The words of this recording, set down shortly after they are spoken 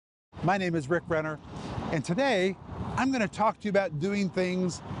My name is Rick Renner, and today I'm going to talk to you about doing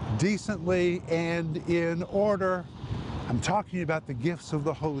things decently and in order. I'm talking about the gifts of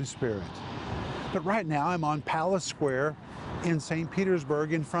the Holy Spirit. But right now I'm on Palace Square in St.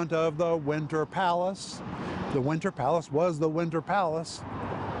 Petersburg in front of the Winter Palace. The Winter Palace was the Winter Palace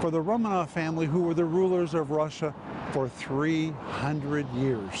for the Romanov family, who were the rulers of Russia for 300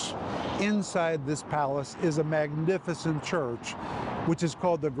 years. Inside this palace is a magnificent church, which is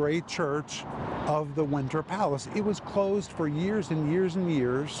called the Great Church of the Winter Palace. It was closed for years and years and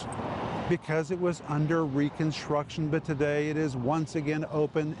years because it was under reconstruction, but today it is once again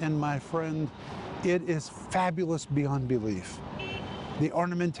open, and my friend, it is fabulous beyond belief. The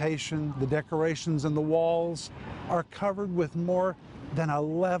ornamentation, the decorations and the walls are covered with more than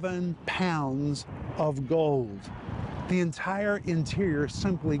 11 pounds of gold. The entire interior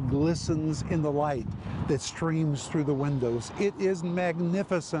simply glistens in the light that streams through the windows. It is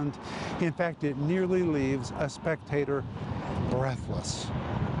magnificent. In fact, it nearly leaves a spectator breathless.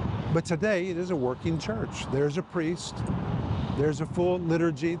 But today it is a working church. There's a priest. There's a full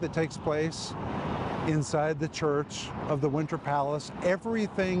liturgy that takes place inside the church of the Winter Palace.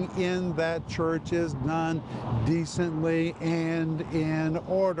 Everything in that church is done decently and in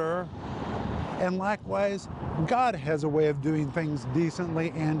order. And likewise, God has a way of doing things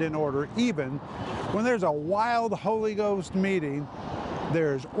decently and in order. Even when there's a wild Holy Ghost meeting,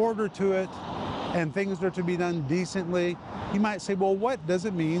 there's order to it and things are to be done decently. You might say, well, what does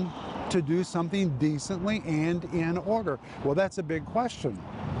it mean to do something decently and in order? Well, that's a big question,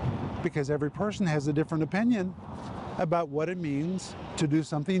 because every person has a different opinion about what it means to do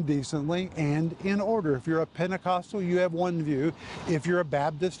something decently and in order. If you're a Pentecostal, you have one view. If you're a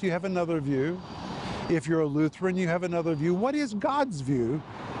Baptist, you have another view. If you're a Lutheran, you have another view. What is God's view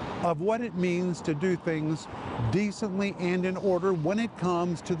of what it means to do things decently and in order when it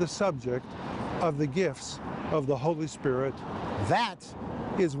comes to the subject of the gifts of the Holy Spirit? That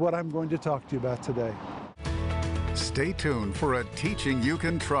is what I'm going to talk to you about today. Stay tuned for a teaching you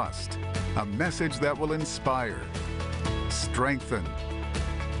can trust, a message that will inspire, strengthen,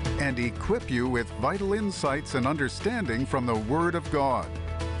 and equip you with vital insights and understanding from the Word of God.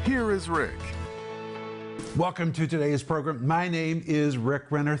 Here is Rick. Welcome to today's program. My name is Rick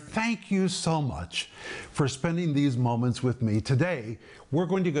Renner. Thank you so much for spending these moments with me. Today, we're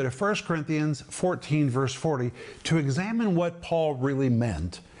going to go to 1 Corinthians 14, verse 40, to examine what Paul really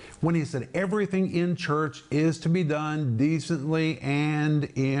meant when he said everything in church is to be done decently and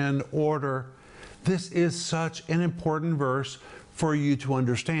in order. This is such an important verse for you to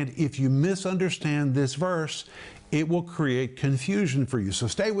understand. If you misunderstand this verse, it will create confusion for you. So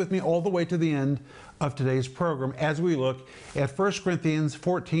stay with me all the way to the end of today's program as we look at 1 Corinthians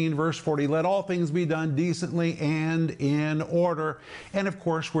 14, verse 40. Let all things be done decently and in order. And of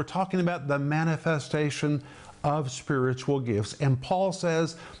course, we're talking about the manifestation of spiritual gifts. And Paul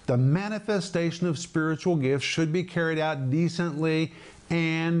says the manifestation of spiritual gifts should be carried out decently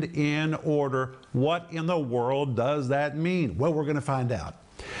and in order. What in the world does that mean? Well, we're going to find out.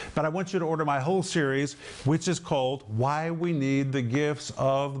 But I want you to order my whole series, which is called Why We Need the Gifts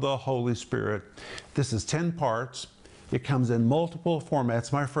of the Holy Spirit. This is 10 parts. It comes in multiple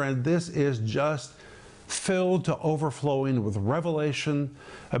formats. My friend, this is just filled to overflowing with revelation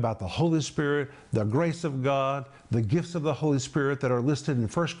about the Holy Spirit, the grace of God, the gifts of the Holy Spirit that are listed in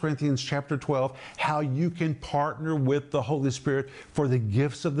 1 Corinthians chapter 12, how you can partner with the Holy Spirit for the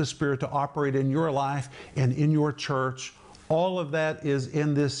gifts of the Spirit to operate in your life and in your church. All of that is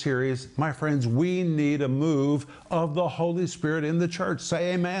in this series. My friends, we need a move of the Holy Spirit in the church.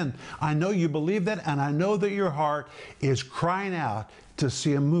 Say amen. I know you believe that, and I know that your heart is crying out to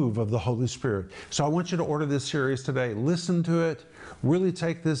see a move of the Holy Spirit. So I want you to order this series today. Listen to it. Really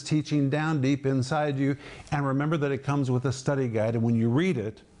take this teaching down deep inside you. And remember that it comes with a study guide. And when you read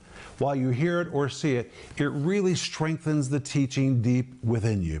it, while you hear it or see it, it really strengthens the teaching deep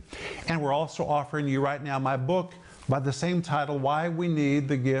within you. And we're also offering you right now my book by the same title, Why We Need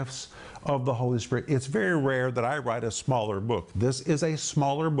the Gifts of the Holy Spirit. It's very rare that I write a smaller book. This is a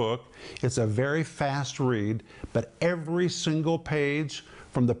smaller book. It's a very fast read, but every single page,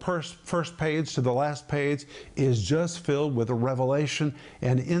 from the first page to the last page, is just filled with a revelation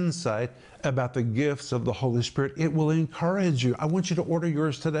and insight about the gifts of the Holy Spirit. It will encourage you. I want you to order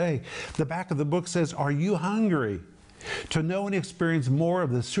yours today. The back of the book says, are you hungry to know and experience more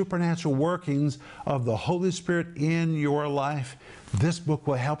of the supernatural workings of the Holy Spirit in your life? This book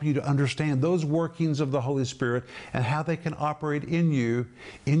will help you to understand those workings of the Holy Spirit and how they can operate in you,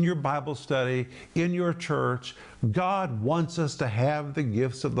 in your Bible study, in your church. God wants us to have the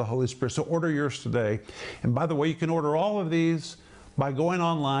gifts of the Holy Spirit. So order yours today. And by the way, you can order all of these by going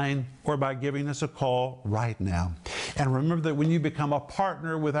online or by giving us a call right now. And remember that when you become a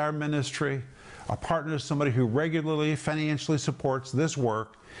partner with our ministry, a partner is somebody who regularly financially supports this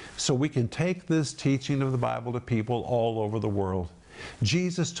work so we can take this teaching of the Bible to people all over the world.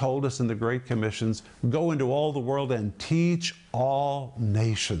 Jesus told us in the Great Commissions, go into all the world and teach all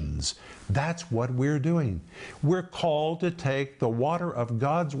nations. That's what we're doing. We're called to take the water of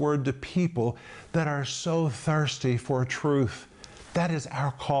God's Word to people that are so thirsty for truth. That is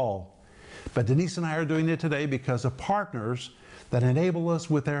our call. But Denise and I are doing it today because of partners that enable us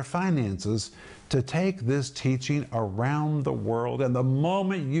with their finances to take this teaching around the world. And the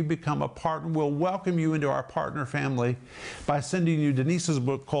moment you become a partner, we'll welcome you into our partner family by sending you Denise's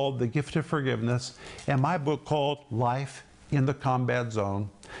book called The Gift of Forgiveness and my book called Life in the Combat Zone.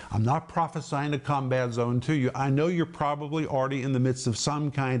 I'm not prophesying a combat zone to you. I know you're probably already in the midst of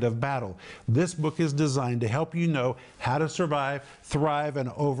some kind of battle. This book is designed to help you know how to survive, thrive, and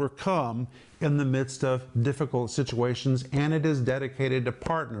overcome in the midst of difficult situations, and it is dedicated to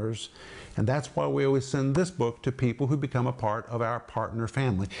partners. And that's why we always send this book to people who become a part of our partner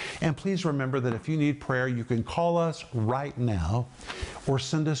family. And please remember that if you need prayer, you can call us right now or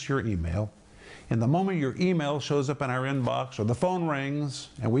send us your email. And the moment your email shows up in our inbox or the phone rings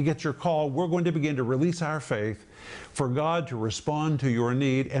and we get your call, we're going to begin to release our faith for God to respond to your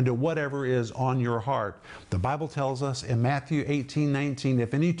need and to whatever is on your heart. The Bible tells us in Matthew 18:19,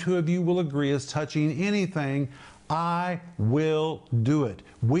 if any two of you will agree as touching anything, I will do it.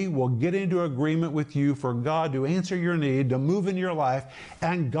 We will get into agreement with you for God to answer your need, to move in your life,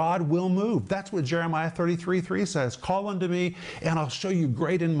 and God will move. That's what Jeremiah 33:3 says. Call unto me, and I'll show you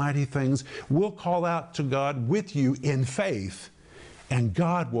great and mighty things. We'll call out to God with you in faith, and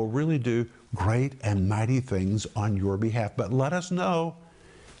God will really do great and mighty things on your behalf. But let us know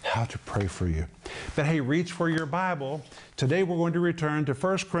how to pray for you. But hey, reach for your Bible. Today we're going to return to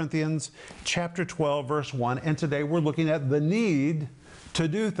 1 Corinthians chapter 12, verse 1. And today we're looking at the need to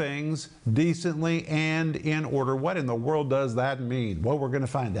do things decently and in order. What in the world does that mean? Well, we're going to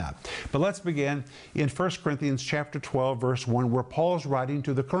find out. But let's begin in 1 Corinthians chapter 12, verse 1, where Paul's writing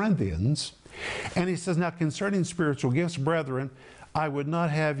to the Corinthians. And he says, now concerning spiritual gifts, brethren, I would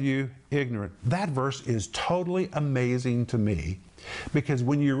not have you ignorant. That verse is totally amazing to me, because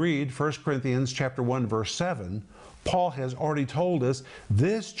when you read 1 Corinthians chapter 1, verse 7, Paul has already told us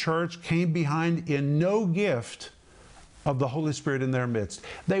this church came behind in no gift of the Holy Spirit in their midst.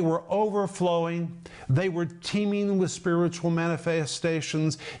 They were overflowing. They were teeming with spiritual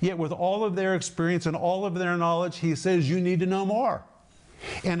manifestations. Yet with all of their experience and all of their knowledge, he says you need to know more.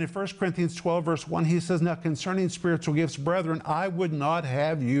 And in 1 Corinthians 12, verse 1, he says, now concerning spiritual gifts, brethren, I would not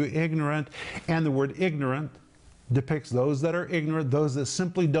have you ignorant. And the word ignorant depicts those that are ignorant, those that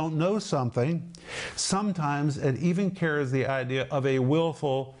simply don't know something. Sometimes it even carries the idea of a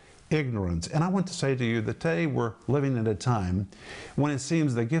willful ignorance. And I want to say to you that today we're living in a time when it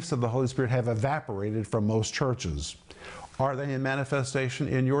seems the gifts of the Holy Spirit have evaporated from most churches. Are they in manifestation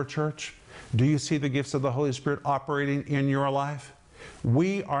in your church? Do you see the gifts of the Holy Spirit operating in your life?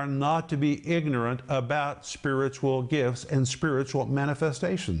 We are not to be ignorant about spiritual gifts and spiritual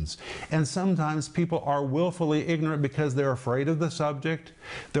manifestations. And sometimes people are willfully ignorant because they're afraid of the subject.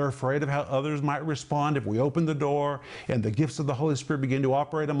 They're afraid of how others might respond if we open the door and the gifts of the Holy Spirit begin to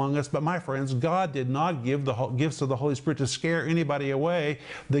operate among us. But my friends, God did not give the gifts of the Holy Spirit to scare anybody away.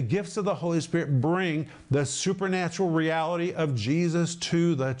 The gifts of the Holy Spirit bring the supernatural reality of Jesus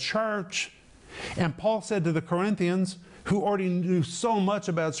to the church. And Paul said to the Corinthians, who already knew so much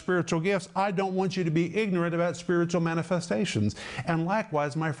about spiritual gifts, I don't want you to be ignorant about spiritual manifestations. And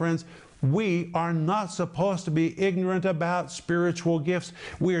likewise, my friends, we are not supposed to be ignorant about spiritual gifts.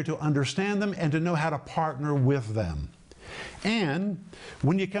 We are to understand them and to know how to partner with them. And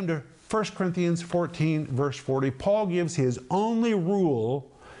when you come to 1 Corinthians 14, verse 40, Paul gives his only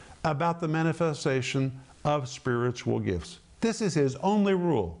rule about the manifestation of spiritual gifts. This is his only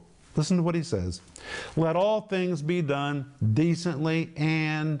rule. Listen to what he says. Let all things be done decently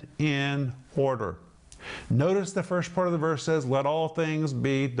and in order. Notice the first part of the verse says, let all things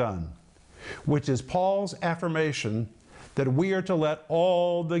be done, which is Paul's affirmation that we are to let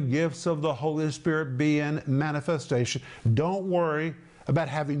all the gifts of the Holy Spirit be in manifestation. Don't worry about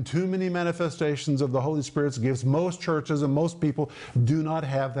having too many manifestations of the Holy Spirit's gifts. Most churches and most people do not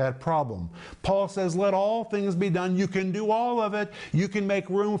have that problem. Paul says, let all things be done. You can do all of it. You can make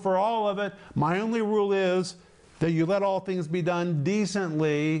room for all of it. My only rule is that you let all things be done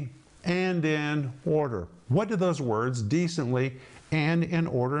decently and in order. What do those words, decently and in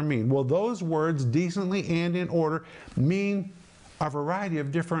order, mean? Well, those words, decently and in order, mean a variety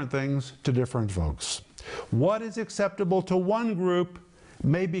of different things to different folks. What is acceptable to one group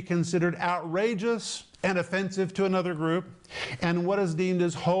may be considered outrageous and offensive to another group, and what is deemed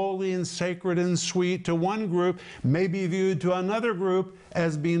as holy and sacred and sweet to one group may be viewed to another group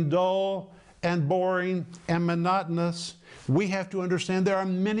as being dull and boring and monotonous. We have to understand there are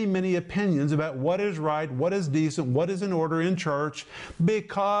many, many opinions about what is right, what is decent, what is in order in church,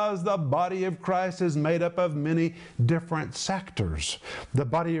 because the body of Christ is made up of many different sectors. The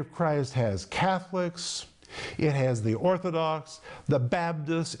body of Christ has Catholics, it has the Orthodox, the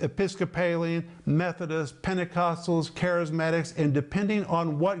Baptists, Episcopalian, Methodists, Pentecostals, Charismatics, and depending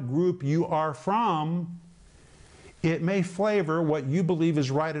on what group you are from, it may flavor what you believe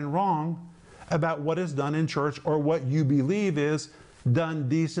is right and wrong about what is done in church or what you believe is done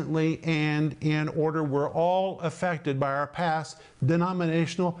decently and in order. We're all affected by our past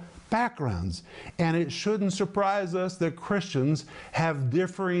denominational backgrounds. And it shouldn't surprise us that Christians have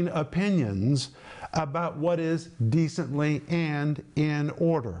differing opinions about what is decently and in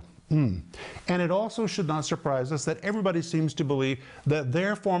order. And it also should not surprise us that everybody seems to believe that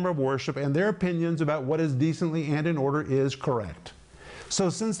their form of worship and their opinions about what is decently and in order is correct. So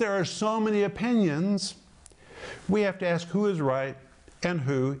since there are so many opinions, we have to ask who is right and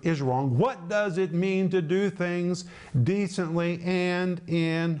who is wrong. What does it mean to do things decently and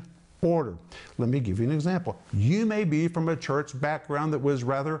in order? Let me give you an example. You may be from a church background that was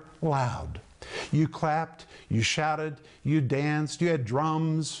rather loud. You clapped, you shouted, you danced, you had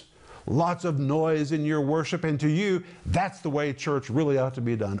drums, lots of noise in your worship, and to you, that's the way church really ought to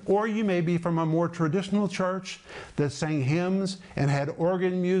be done. Or you may be from a more traditional church that sang hymns and had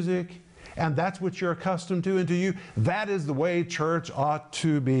organ music, and that's what you're accustomed to, and to you, that is the way church ought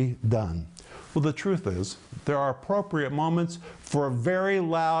to be done. Well, the truth is, there are appropriate moments for very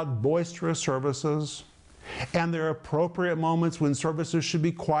loud, boisterous services, and there are appropriate moments when services should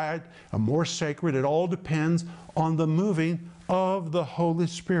be quiet or more sacred. It all depends on the moving of the Holy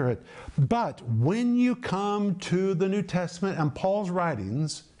Spirit. But when you come to the New Testament and Paul's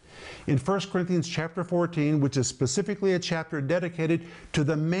writings, in 1 Corinthians chapter 14, which is specifically a chapter dedicated to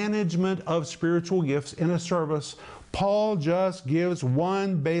the management of spiritual gifts in a service, Paul just gives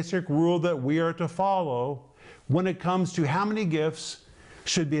one basic rule that we are to follow when it comes to how many gifts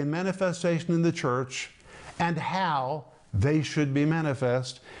should be in manifestation in the church and how they should be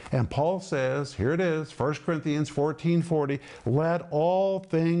manifest. And Paul says, here it is, 1 Corinthians 14:40, let all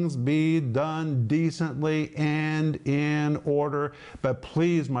things be done decently and in order. But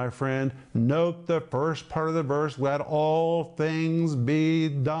please, my friend, note the first part of the verse, let all things be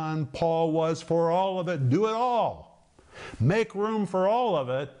done. Paul was for all of it. Do it all. Make room for all of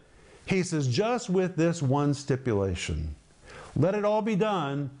it. He says, just with this one stipulation. Let it all be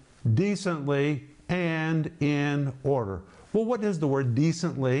done decently and in order. Well, what does the word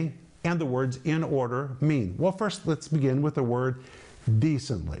decently and the words in order mean? Well, first let's begin with the word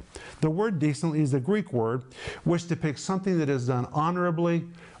decently. The word decently is the Greek word which depicts something that is done honorably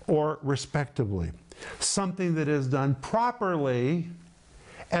or respectably. Something that is done properly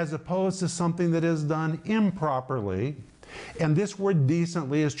as opposed to something that is done improperly. And this word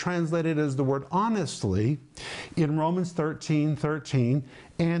decently is translated as the word honestly in Romans 13:13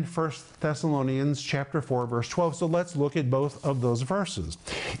 and 1 Thessalonians chapter 4, verse 12. So let's look at both of those verses.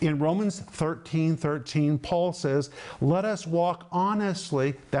 In Romans 13:13, Paul says, let us walk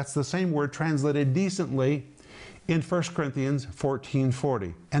honestly. That's the same word translated decently in 1 Corinthians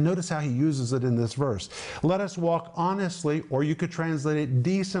 14:40. And notice how he uses it in this verse. Let us walk honestly, or you could translate it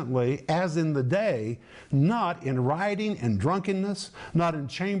decently, as in the day, not in rioting and drunkenness, not in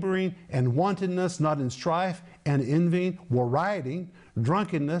chambering and wantonness, not in strife and envying. Well, rioting,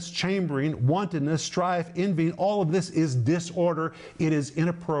 drunkenness, chambering, wantonness, strife, envying, all of this is disorder. It is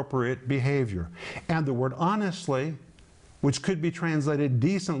inappropriate behavior. And the word honestly, which could be translated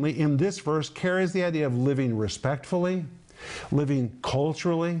decently in this verse, carries the idea of living respectfully, living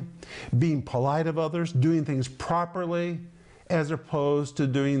culturally, being polite of others, doing things properly, as opposed to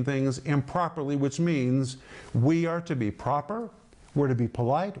doing things improperly, which means we are to be proper, we're to be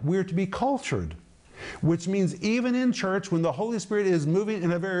polite, we're to be cultured. Which means even in church, when the Holy Spirit is moving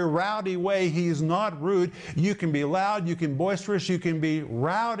in a very rowdy way, He's not rude. You can be loud, you can be boisterous, you can be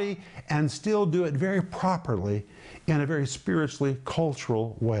rowdy, and still do it very properly in a very spiritually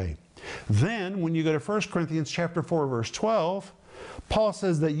cultural way. Then, when you go to 1 Corinthians chapter 4, verse 12, Paul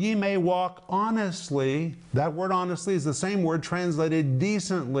says that ye may walk honestly. That word honestly is the same word translated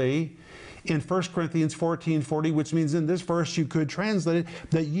decently in 1 Corinthians 14:40, which means in this verse you could translate it,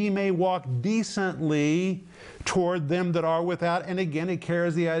 that ye may walk decently toward them that are without. And again, it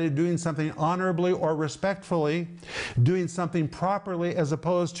carries the idea of doing something honorably or respectfully, doing something properly as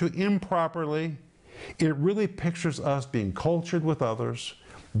opposed to improperly. It really pictures us being cultured with others,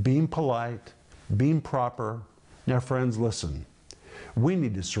 being polite, being proper. Now, friends, listen. We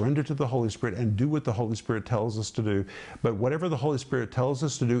need to surrender to the Holy Spirit and do what the Holy Spirit tells us to do. But whatever the Holy Spirit tells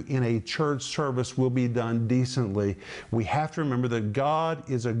us to do in a church service will be done decently. We have to remember that God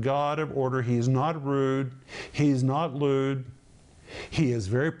is a God of order. He is not rude. He's not lewd. He is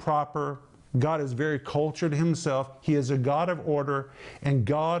very proper. God is very cultured himself. He is a God of order. And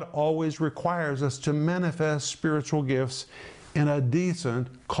God always requires us to manifest spiritual gifts in a decent,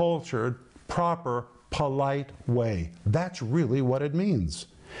 cultured, proper, polite way. That's really what it means.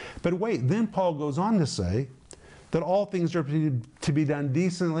 But wait, then Paul goes on to say that all things are to be done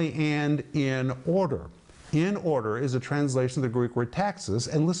decently and in order. In order is a translation of the Greek word taxis,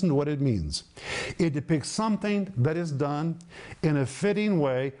 and listen to what it means. It depicts something that is done in a fitting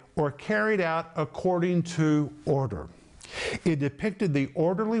way or carried out according to order. It depicted the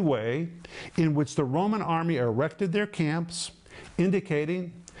orderly way in which the Roman army erected their camps,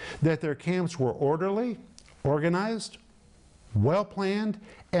 indicating that their camps were orderly, organized, well-planned,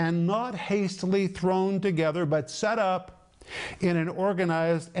 and not hastily thrown together, but set up in an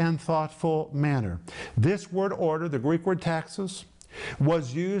organized and thoughtful manner. This word order, the Greek word taxis,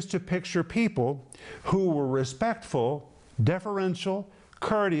 was used to picture people who were respectful, deferential,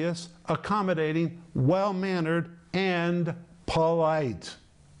 courteous, accommodating, well-mannered, and polite.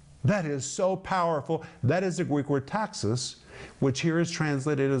 That is so powerful. That is the Greek word taxis, which here is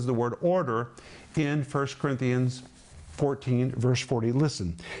translated as the word order in 1 Corinthians 14, verse 40.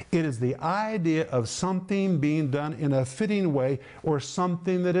 Listen, it is the idea of something being done in a fitting way or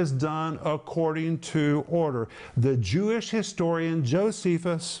something that is done according to order. The Jewish historian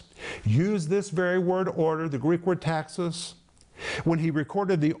Josephus used this very word order, the Greek word taxis, when he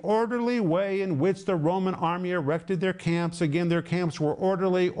recorded the orderly way in which the Roman army erected their camps. Again, their camps were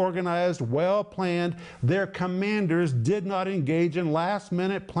orderly, organized, well-planned. Their commanders did not engage in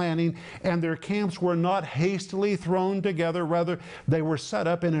last-minute planning, and their camps were not hastily thrown together. Rather, they were set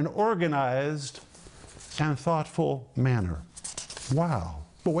up in an organized and thoughtful manner. Wow.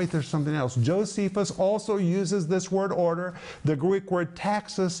 But wait, there's something else. Josephus also uses this word order, the Greek word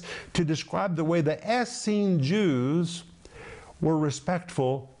taxis, to describe the way the Essene Jews were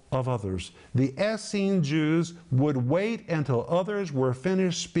respectful of others. The Essene Jews would wait until others were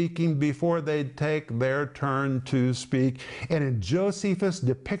finished speaking before they'd take their turn to speak. And in Josephus'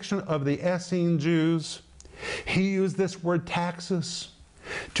 depiction of the Essene Jews, he used this word taxis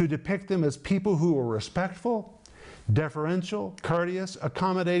to depict them as people who were respectful, deferential, courteous,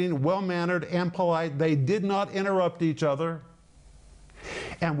 accommodating, well-mannered, and polite. They did not interrupt each other.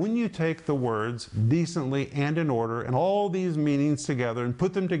 And when you take the words decently and in order and all these meanings together and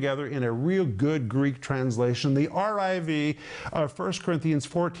put them together in a real good Greek translation, the RIV of 1 Corinthians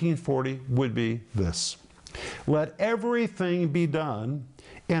 14:40 would be this: let everything be done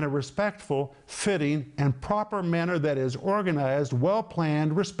in a respectful, fitting, and proper manner that is organized,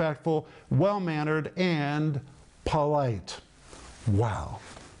 well-planned, respectful, well-mannered, and polite. Wow.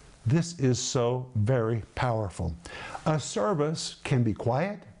 This is so very powerful. A service can be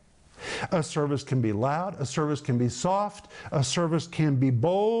quiet. A service can be loud. A service can be soft. A service can be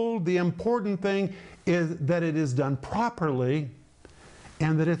bold. The important thing is that it is done properly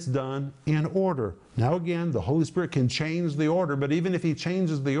and that it's done in order. Now again, the Holy Spirit can change the order, but even if He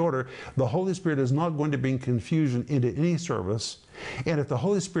changes the order, the Holy Spirit is not going to bring confusion into any service. And if the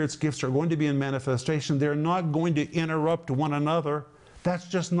Holy Spirit's gifts are going to be in manifestation, they're not going to interrupt one another. That's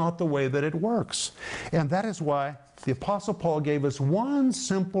just not the way that it works. And that is why the Apostle Paul gave us one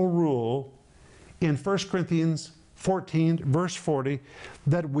simple rule in 1 Corinthians 14, verse 40,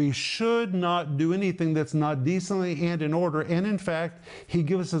 that we should not do anything that's not decently and in order. And in fact, he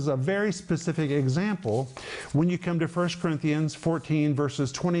gives us a very specific example. When you come to 1 Corinthians 14,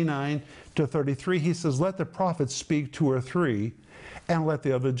 verses 29 to 33, he says, let the prophets speak 2 or 3, and let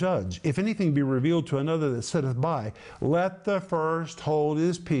the other judge. If anything be revealed to another that sitteth by, let the first hold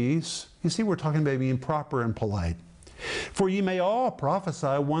his peace. You see, we're talking about being proper and polite. For ye may all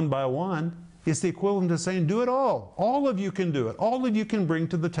prophesy one by one. It's the equivalent to saying, do it all. All of you can do it. All of you can bring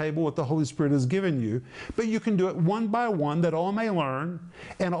to the table what the Holy Spirit has given you, but you can do it one by one, that all may learn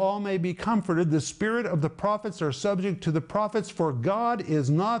and all may be comforted. The spirit of the prophets are subject to the prophets, for God is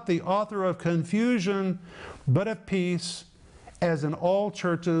not the author of confusion, but of peace, as in all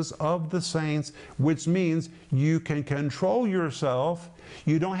churches of the saints, which means you can control yourself.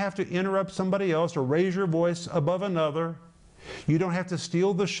 You don't have to interrupt somebody else or raise your voice above another. You don't have to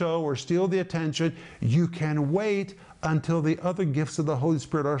steal the show or steal the attention. You can wait until the other gifts of the Holy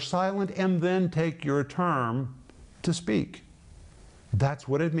Spirit are silent and then take your turn to speak. That's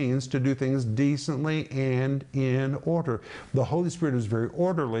what it means to do things decently and in order. The Holy Spirit is very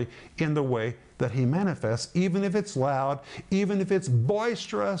orderly in the way that He manifests. Even if it's loud, even if it's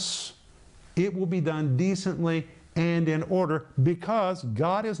boisterous, it will be done decently and in order, because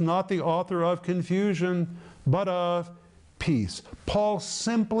God is not the author of confusion, but of peace. Paul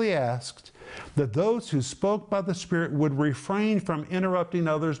simply asked that those who spoke by the Spirit would refrain from interrupting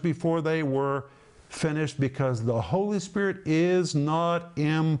others before they were finished, because the Holy Spirit is not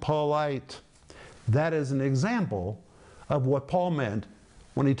impolite. That is an example of what Paul meant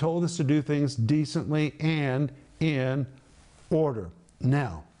when he told us to do things decently and in order.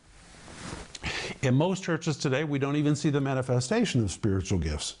 Now, in most churches today, we don't even see the manifestation of spiritual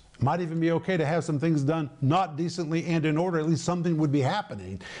gifts. It might even be okay to have some things done not decently and in order. At least something would be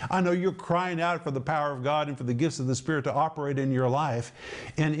happening. I know you're crying out for the power of God and for the gifts of the Spirit to operate in your life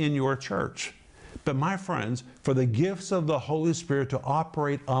and in your church. But my friends, for the gifts of the Holy Spirit to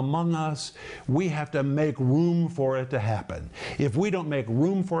operate among us, we have to make room for it to happen. If we don't make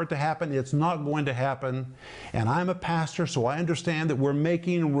room for it to happen, it's not going to happen. And I'm a pastor, so I understand that we're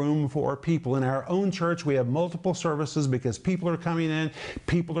making room for people. In our own church, we have multiple services because people are coming in,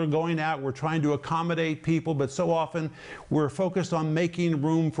 people are going out. We're trying to accommodate people, but so often we're focused on making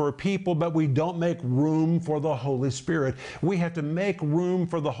room for people, but we don't make room for the Holy Spirit. We have to make room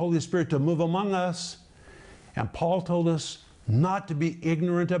for the Holy Spirit to move among us. And Paul told us not to be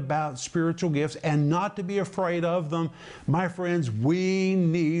ignorant about spiritual gifts and not to be afraid of them. My friends, we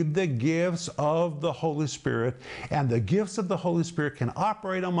need the gifts of the Holy Spirit, and the gifts of the Holy Spirit can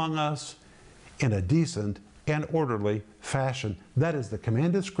operate among us in a decent and orderly fashion. That is the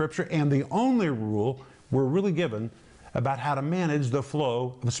command of Scripture and the only rule we're really given about how to manage the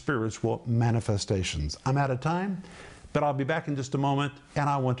flow of spiritual manifestations. I'm out of time, but I'll be back in just a moment, and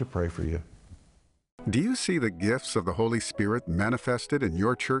I want to pray for you. Do you see the gifts of the Holy Spirit manifested in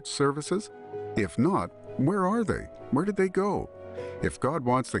your church services? If not, where are they? Where did they go? If God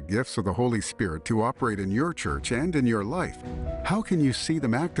wants the gifts of the Holy Spirit to operate in your church and in your life, how can you see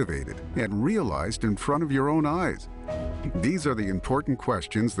them activated and realized in front of your own eyes? These are the important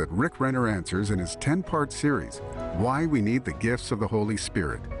questions that Rick Renner answers in his 10-part series, Why We Need the Gifts of the Holy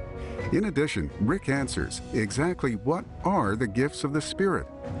Spirit. In addition, Rick answers exactly what are the gifts of the Spirit.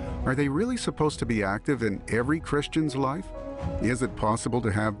 Are they really supposed to be active in every Christian's life? Is it possible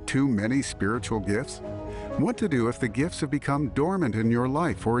to have too many spiritual gifts? What to do if the gifts have become dormant in your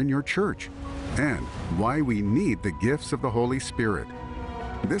life or in your church? And why we need the gifts of the Holy Spirit.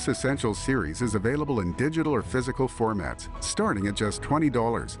 This essential series is available in digital or physical formats, starting at just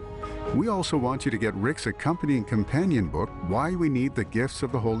 $20. We also want you to get Rick's accompanying companion book, Why We Need the Gifts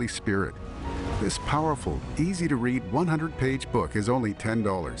of the Holy Spirit. This powerful, easy-to-read 100-page book is only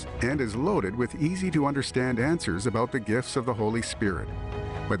 $10 and is loaded with easy-to-understand answers about the gifts of the Holy Spirit.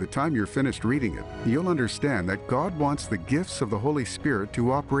 By the time you're finished reading it, you'll understand that God wants the gifts of the Holy Spirit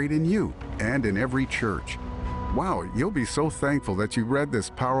to operate in you and in every church. Wow, you'll be so thankful that you read this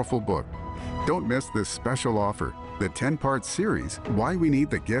powerful book. Don't miss this special offer, the 10-part series, Why We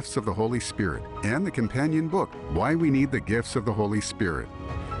Need the Gifts of the Holy Spirit, and the companion book, Why We Need the Gifts of the Holy Spirit.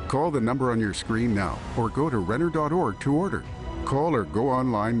 Call the number on your screen now or go to Renner.org to order. Call or go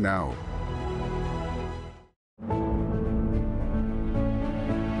online now.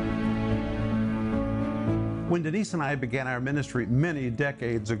 When Denise and I began our ministry many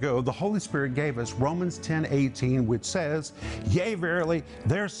decades ago, the Holy Spirit gave us Romans 10:18, which says, Yea, verily,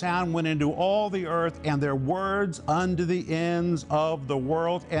 their sound went into all the earth, and their words unto the ends of the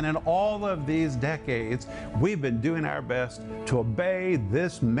world. And in all of these decades, we've been doing our best to obey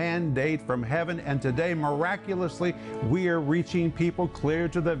this mandate from heaven. And today, miraculously, we are reaching people clear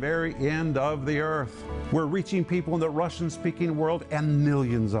to the very end of the earth. We're reaching people in the Russian-speaking world, and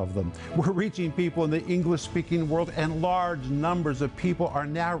millions of them. We're reaching people in the English-speaking world, and large numbers of people are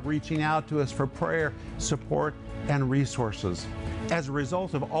now reaching out to us for prayer, support, and resources. As a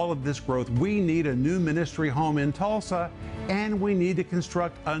result of all of this growth, we need a new ministry home in Tulsa, and we need to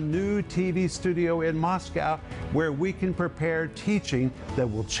construct a new TV studio in Moscow where we can prepare teaching that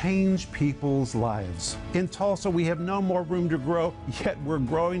will change people's lives. In Tulsa, we have no more room to grow, yet we're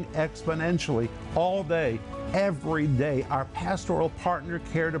growing exponentially all day. Every day, our pastoral partner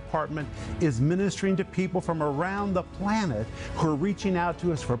care department is ministering to people from around the planet who are reaching out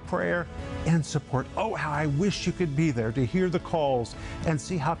to us for prayer and support. Oh, how I wish you could be there to hear the calls and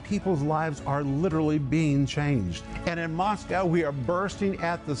see how people's lives are literally being changed. And in Moscow, we are bursting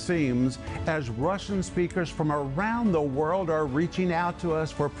at the seams as Russian speakers from around the world are reaching out to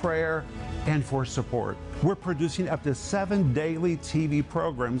us for prayer and for support. We're producing up to 7 daily TV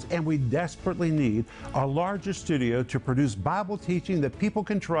programs, and we desperately need a larger studio to produce Bible teaching that people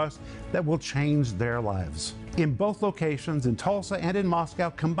can trust that will change their lives. In both locations, in Tulsa and in Moscow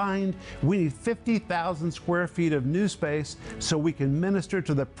combined, we need 50,000 square feet of new space so we can minister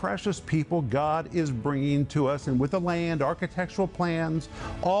to the precious people God is bringing to us. And with the land, architectural plans,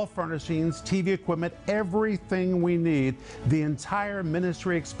 all furnishings, TV equipment, everything we need, the entire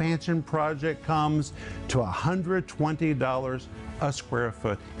ministry expansion project comes to $120 a square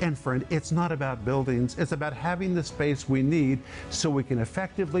foot. And friend, it's not about buildings, it's about having the space we need so we can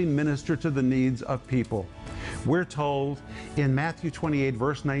effectively minister to the needs of people. We're told in Matthew 28,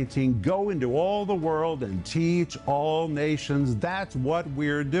 verse 19, go into all the world and teach all nations. That's what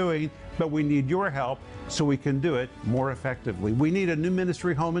we're doing, but we need your help so we can do it more effectively. We need a new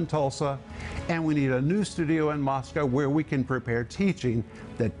ministry home in Tulsa, and we need a new studio in Moscow where we can prepare teaching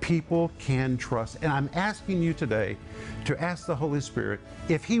that people can trust. And I'm asking you today to ask the Holy Spirit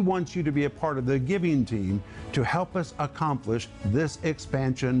if He wants you to be a part of the giving team to help us accomplish this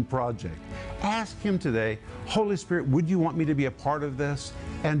expansion project. Ask Him today, Holy Spirit, would you want me to be a part of this?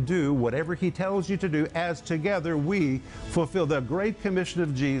 And do whatever He tells you to do as together we fulfill the Great Commission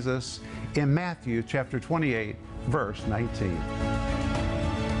of Jesus in Matthew chapter 28, verse 19.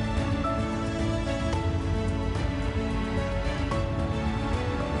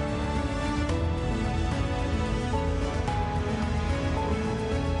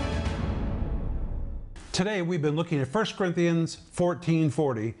 Today we've been looking at 1 Corinthians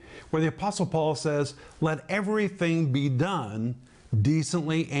 14:40, where the Apostle Paul says, let everything be done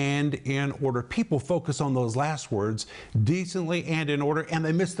decently and in order. People focus on those last words, decently and in order, and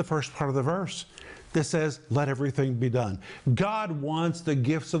they miss the first part of the verse that says, let everything be done. God wants the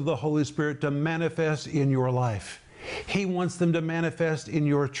gifts of the Holy Spirit to manifest in your life. He wants them to manifest in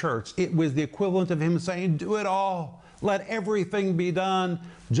your church. It was the equivalent of Him saying, do it all. Let everything be done.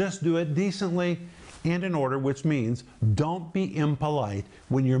 Just do it decently and in order, which means don't be impolite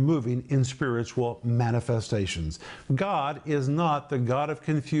when you're moving in spiritual manifestations. God is not the God of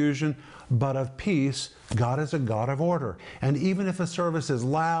confusion, but of peace. God is a God of order. And even if a service is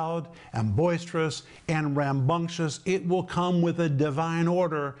loud and boisterous and rambunctious, it will come with a divine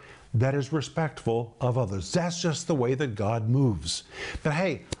order that is respectful of others. That's just the way that God moves. But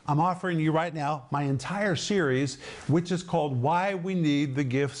hey, I'm offering you right now my entire series, which is called Why We Need the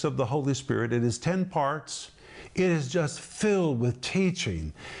Gifts of the Holy Spirit. It is 10 parts. It is just filled with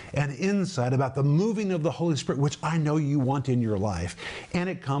teaching and insight about the moving of the Holy Spirit, which I know you want in your life. And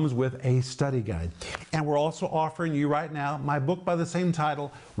it comes with a study guide. And we're also offering you right now my book by the same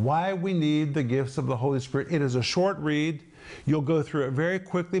title, Why We Need the Gifts of the Holy Spirit. It is a short read. You'll go through it very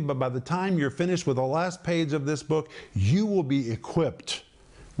quickly, but by the time you're finished with the last page of this book, you will be equipped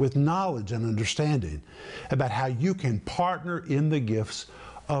with knowledge and understanding about how you can partner in the gifts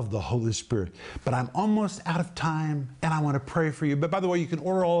of the Holy Spirit. But I'm almost out of time, and I want to pray for you. But by the way, you can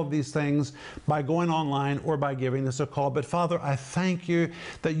order all of these things by going online or by giving us a call. But Father, I thank you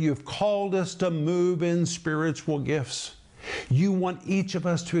that you've called us to move in spiritual gifts. You want each of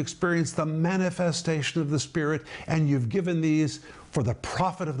us to experience the manifestation of the Spirit, and you've given these for the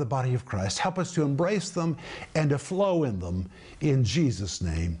profit of the body of Christ. Help us to embrace them and to flow in them. In Jesus'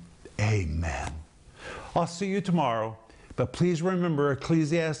 name, amen. I'll see you tomorrow, but please remember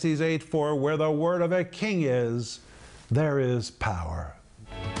Ecclesiastes 8:4, where the word of a king is, there is power.